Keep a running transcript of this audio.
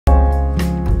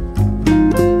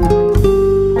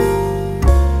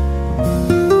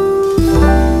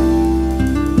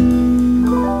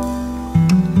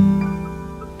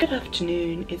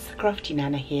Crafty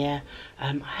Nana here.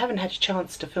 I haven't had a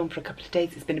chance to film for a couple of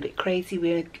days. It's been a bit crazy.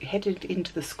 We're headed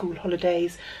into the school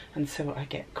holidays and so I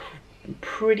get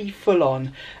pretty full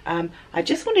on. I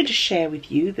just wanted to share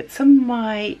with you that some of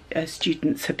my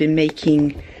students have been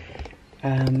making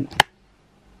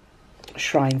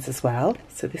shrines as well.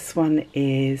 So this one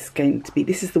is going to be,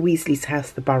 this is the Weasley's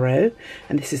house, the Burrow,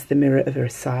 and this is the Mirror of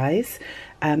Versailles.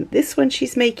 This one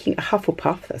she's making a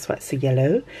Hufflepuff, that's why it's a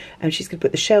yellow, and she's going to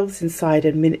put the shelves inside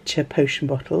and miniature potion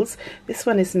bottles. This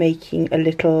one is making a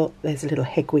little, there's a little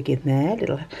Hedwig in there,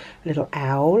 little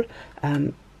owl,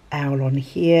 owl on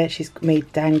here. She's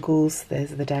made dangles,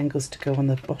 there's the dangles to go on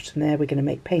the bottom there. We're going to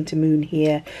make paint a moon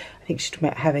here. I think she's talking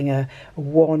about having a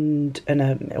wand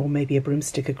and or maybe a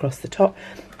broomstick across the top.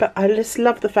 But I just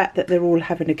love the fact that they're all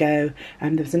having a go.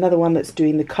 And there's another one that's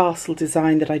doing the castle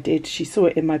design that I did. She saw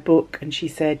it in my book and she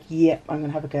said, yep, I'm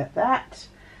going to have a go at that.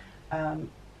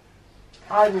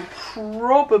 I will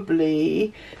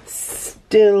probably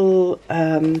still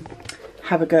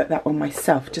have a go at that one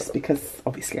myself, just because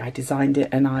obviously I designed it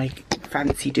and I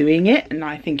fancy doing it and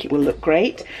I think it will look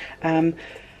great.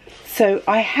 So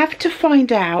I have to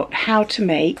find out how to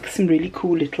make some really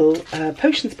cool little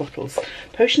potions bottles.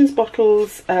 Potions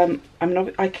bottles,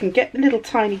 I can get the little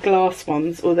tiny glass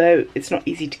ones, although it's not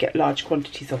easy to get large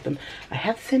quantities of them. I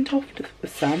have sent off for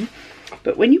some,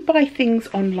 but when you buy things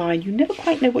online, you never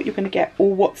quite know what you're going to get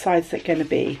or what size they're going to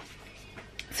be.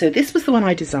 So this was the one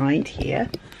I designed here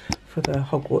for the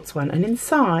Hogwarts one, and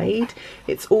inside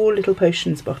it's all little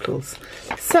potions bottles.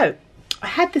 So I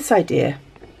had this idea,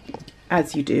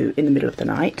 as you do in the middle of the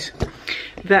night,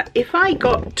 that if I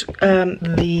got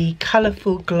the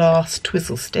colourful glass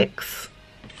twizzle sticks,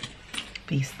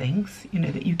 these things, you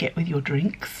know, that you get with your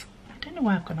drinks. I don't know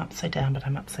why I've gone upside down, but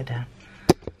I'm upside down.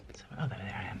 So, oh,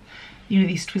 there I am. You know,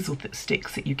 these twizzle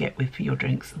sticks that you get with for your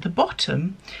drinks. The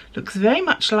bottom looks very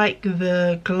much like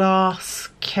the glass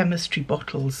chemistry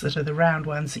bottles that are the round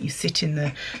ones that you sit in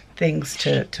the things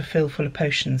to fill full of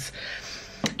potions.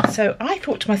 So I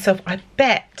thought to myself, I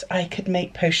bet I could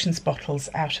make potions bottles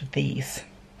out of these.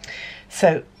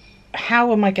 So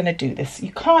how am I going to do this?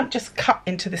 You can't just cut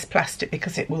into this plastic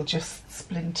because it will just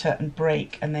splinter and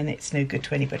break and then it's no good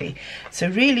to anybody. So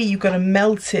really you've got to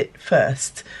melt it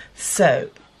first. So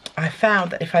I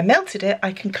found that if I melted it,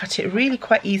 I can cut it really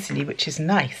quite easily, which is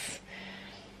nice.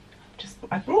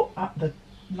 I brought up the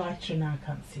lighter, now I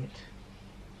can't see it.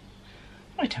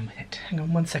 What have I done with it? Hang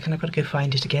on 1 second, I've got to go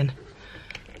find it again.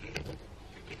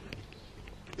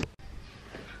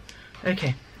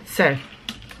 Okay, so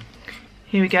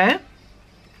here we go.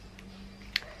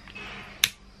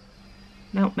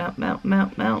 Melt, melt, melt,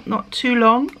 melt, melt. Not too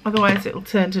long, otherwise it will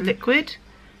turn to liquid.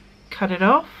 Cut it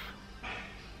off.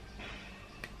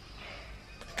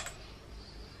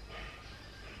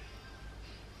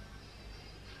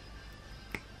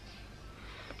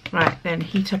 Right, then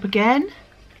heat up again.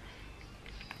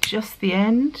 Just the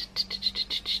end.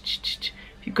 If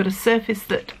you've got a surface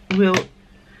that will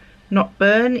not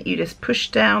burn, you just push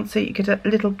down so you get a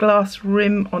little glass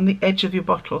rim on the edge of your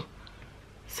bottle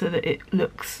so that it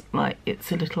looks like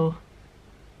it's a little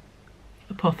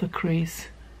apothecary's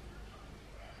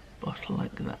bottle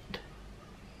like that.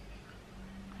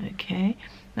 Okay,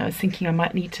 now I was thinking I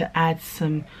might need to add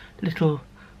some little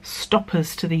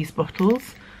stoppers to these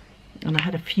bottles, and I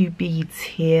had a few beads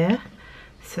here,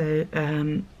 so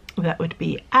that would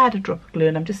be add a drop of glue,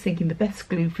 and I'm just thinking the best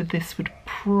glue for this would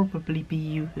probably be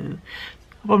Yoo-Hoo.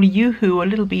 Probably Yoo-Hoo or a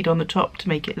little bead on the top to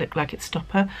make it look like it's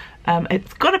stopper.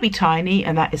 It's got to be tiny,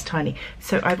 and that is tiny.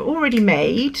 So I've already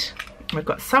made, I've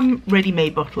got some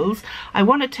ready-made bottles. I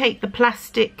want to take the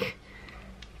plastic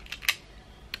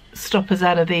stoppers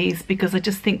out of these because I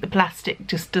just think the plastic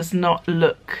just does not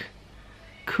look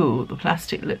cool. The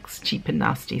plastic looks cheap and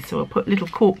nasty, so I'll put little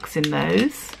corks in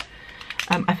those.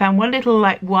 I found one little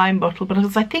like wine bottle, but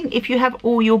I think if you have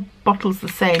all your bottles the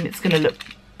same, it's going to look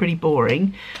pretty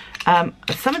boring.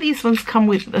 Some of these ones come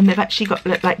with, and they've actually got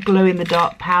like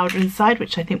glow-in-the-dark powder inside,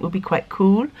 which I think will be quite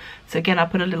cool. So again, I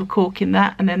put a little cork in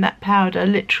that, and then that powder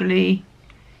literally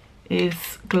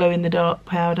is glow-in-the-dark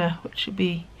powder, which would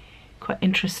be quite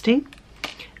interesting.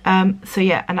 So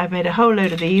yeah, and I've made a whole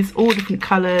load of these, all different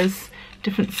colours,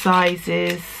 different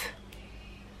sizes,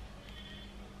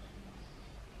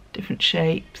 different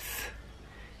shapes,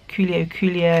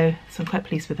 coolio, so I'm quite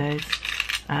pleased with those.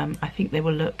 I think they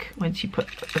will look, once you put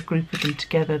a group of them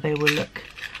together, they will look,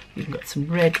 we've got some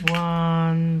red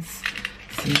ones,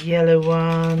 some yellow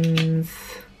ones,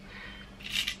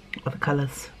 other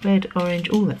colours, red, orange,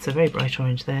 oh that's a very bright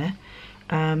orange there.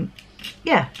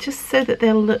 Yeah, just so that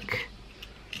they'll look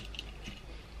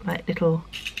like little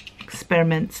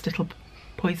experiments, little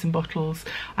poison bottles.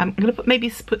 I'm going to maybe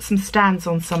put some stands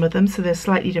on some of them so they're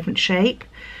slightly different shape.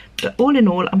 But all in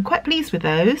all, I'm quite pleased with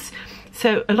those.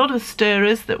 So a lot of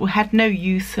stirrers that had no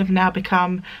use have now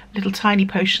become little tiny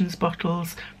potions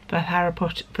bottles for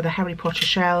the Harry Potter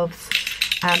shelves.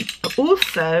 But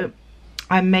also,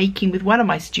 I'm making with one of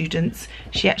my students,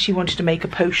 she actually wanted to make a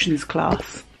potions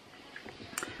class.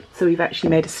 So we've actually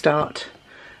made a start.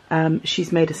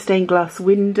 She's made a stained glass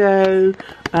window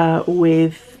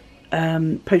with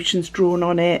potions drawn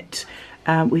on it.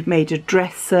 We've made a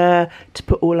dresser to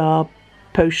put all our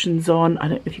potions on. I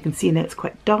don't know if you can see in there, it's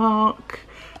quite dark.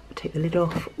 I'll take the lid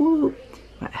off. Ooh,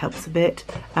 that helps a bit.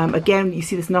 Again, you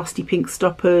see this nasty pink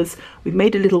stoppers. We've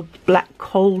made a little black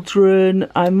cauldron.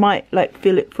 I might like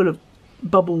fill it full of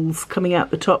bubbles coming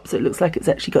out the top so it looks like it's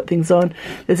actually got things on.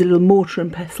 There's a little mortar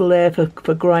and pestle there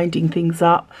for grinding things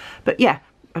up. But yeah,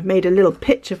 I've made a little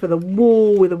picture for the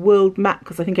wall with a world map,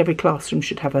 because I think every classroom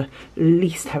should have at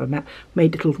least have a map.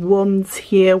 Made little wands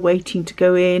here waiting to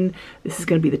go in. This is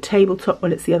going to be the tabletop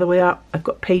when it's the other way up. I've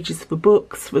got pages for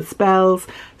books, for spells,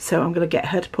 so I'm going to get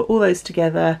her to put all those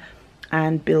together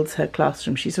and build her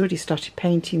classroom. She's already started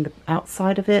painting the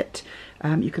outside of it.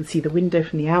 You can see the window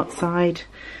from the outside.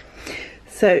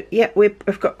 So yeah, we've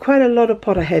got quite a lot of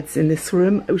Potter heads in this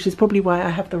room, which is probably why I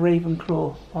have the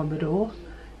Ravenclaw on the door,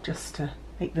 just to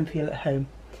make them feel at home.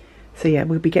 So yeah,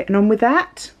 we'll be getting on with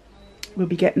that. We'll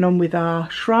be getting on with our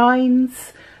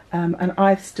shrines, and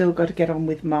I've still got to get on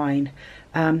with mine.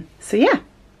 So yeah,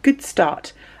 good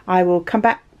start. I will come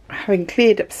back having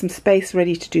cleared up some space,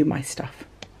 ready to do my stuff.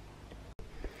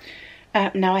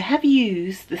 Now I have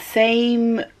used the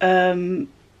same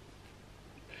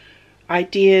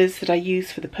ideas that I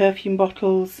use for the perfume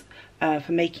bottles,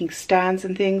 for making stands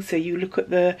and things. So you look at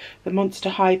the Monster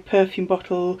High perfume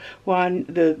bottle one,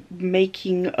 the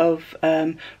making of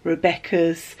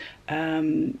Rebecca's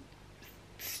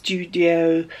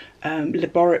studio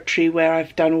laboratory, where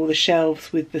I've done all the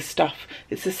shelves with the stuff.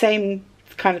 It's the same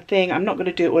kind of thing. I'm not going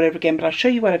to do it all over again, but I'll show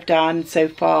you what I've done so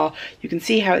far. You can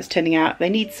see how it's turning out. They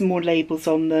need some more labels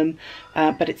on them,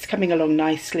 but it's coming along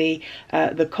nicely.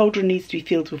 The cauldron needs to be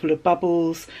filled with full of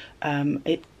bubbles.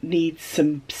 It needs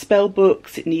some spell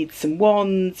books, it needs some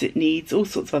wands, it needs all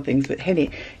sorts of other things. But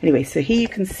anyway, so here you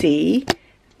can see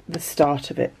the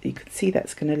start of it. You can see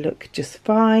that's going to look just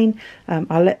fine.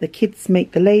 I'll let the kids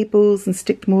make the labels and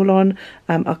stick them all on.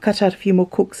 I'll cut out a few more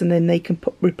corks and then they can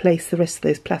replace the rest of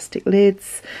those plastic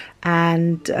lids,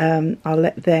 and I'll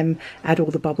let them add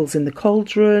all the bubbles in the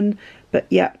cauldron. But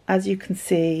yeah, as you can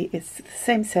see, it's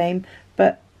the same,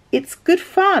 but it's good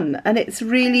fun and it's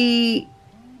really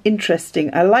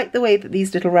interesting. I like the way that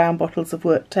these little round bottles have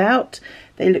worked out.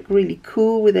 They look really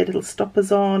cool with their little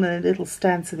stoppers on and a little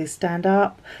stand so they stand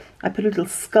up. I put a little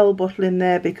skull bottle in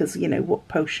there because, you know, what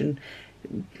potion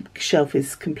shelf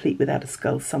is complete without a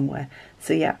skull somewhere?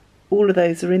 So yeah, all of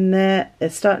those are in there. They're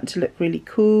starting to look really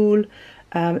cool.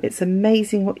 It's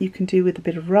amazing what you can do with a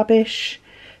bit of rubbish.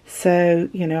 So,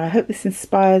 you know, I hope this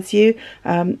inspires you.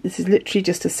 This is literally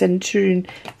just a Centurion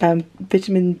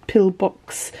vitamin pill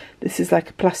box. This is like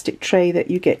a plastic tray that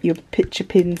you get your picture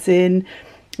pins in.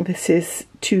 This is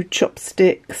 2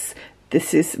 chopsticks.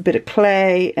 This is a bit of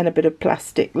clay and a bit of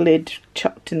plastic lid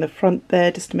chucked in the front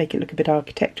there just to make it look a bit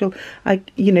architectural.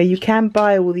 You know, you can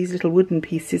buy all these little wooden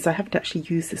pieces. I haven't actually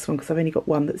used this one because I've only got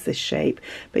one that's this shape.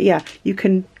 But yeah, you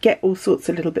can get all sorts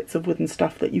of little bits of wooden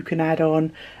stuff that you can add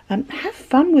on. Have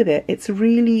fun with it. It's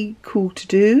really cool to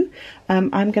do.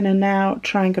 I'm going to now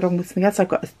try and get on with something else.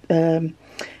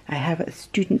 I have a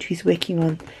student who's working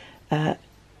on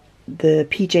the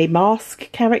PJ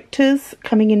Mask characters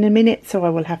coming in a minute, so I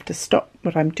will have to stop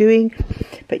what I'm doing.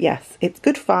 But yes, it's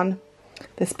good fun.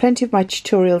 There's plenty of my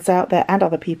tutorials out there and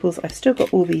other people's. I've still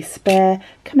got all these spare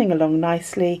coming along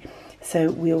nicely,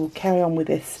 so we'll carry on with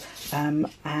this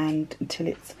and until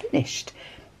it's finished.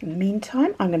 In the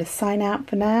meantime, I'm going to sign out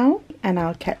for now and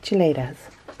I'll catch you later.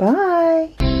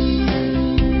 Bye.